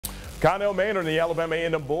Connell Maynard and the Alabama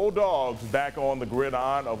A&M Bulldogs back on the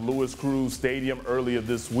gridiron of Louis Cruz Stadium earlier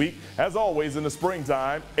this week. As always in the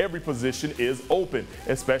springtime, every position is open,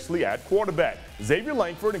 especially at quarterback. Xavier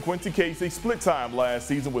Lankford and Quincy split time last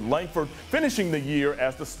season, with Lankford finishing the year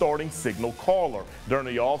as the starting signal caller. During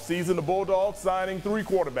the offseason, the Bulldogs signing 3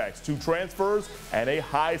 quarterbacks, 2 transfers, and a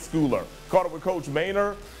high schooler. Caught up with Coach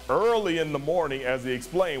Maynard early in the morning as he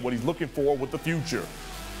explained what he's looking for with the future.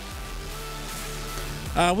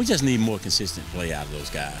 We just need more consistent play out of those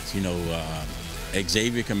guys. You know,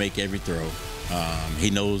 Xavier can make every throw. He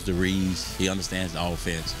knows the reads. He understands the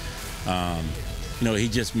offense. You know, he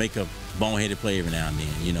just make a boneheaded play every now and then.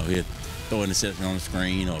 You know, he'll throw an interception on the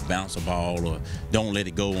screen or bounce a ball or don't let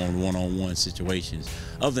it go on one-on-one situations.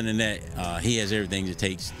 Other than that, he has everything it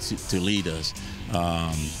takes to lead us.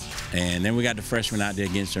 And then we got the freshman out there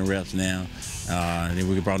getting some reps now. And then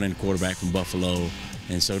we brought in the quarterback from Buffalo.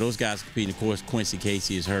 And so those guys competing. Of course, Quincy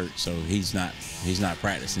is hurt, so he's not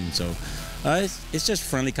practicing. So it's just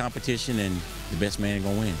friendly competition, and the best man is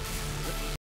gonna win.